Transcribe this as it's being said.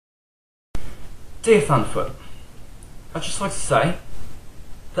Dear Thunderf00t, I'd just like to say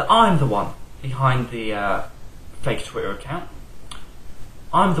that I'm the one behind the fake Twitter account.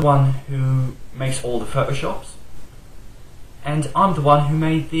 I'm the one who makes all the photoshops, and I'm the one who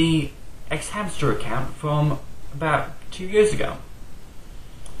made the ex-hamster account from about 2 years ago.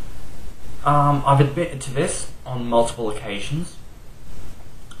 I've admitted to this on multiple occasions.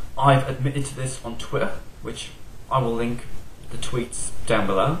 I've admitted to this on Twitter, which I will link the tweets down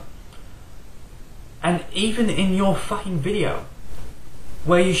below. And even in your fucking video,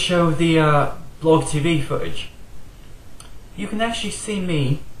 where you show the blog TV footage, you can actually see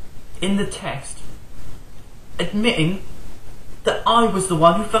me in the text admitting that I was the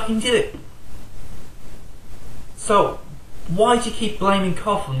one who fucking did it. So why do you keep blaming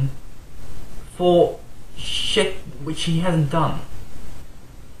Coughlin for shit which he hasn't done?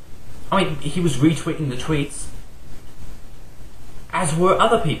 I mean, he was retweeting the tweets, as were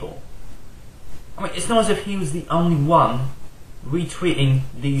other people. I mean, it's not as if he was the only one retweeting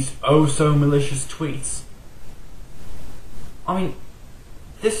these oh so malicious tweets. I mean,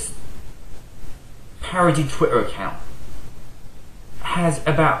 this parody Twitter account has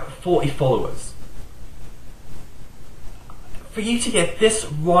about 40 followers. For you to get this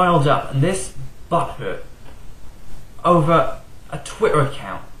riled up and this butthurt over a Twitter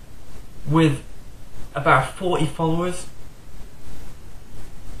account with about 40 followers,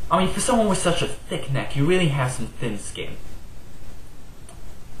 I mean, for someone with such a thick neck, you really have some thin skin.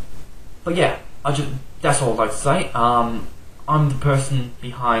 But yeah, that's all I'd like to say. I'm the person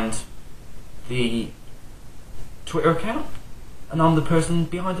behind the Twitter account, and I'm the person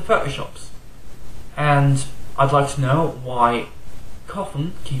behind the photoshops. And I'd like to know why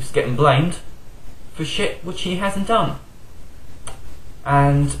Coughlin keeps getting blamed for shit which he hasn't done.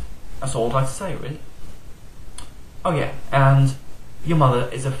 And that's all I'd like to say, really. Oh yeah, and your mother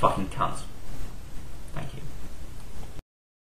is a fucking cunt. Thank you.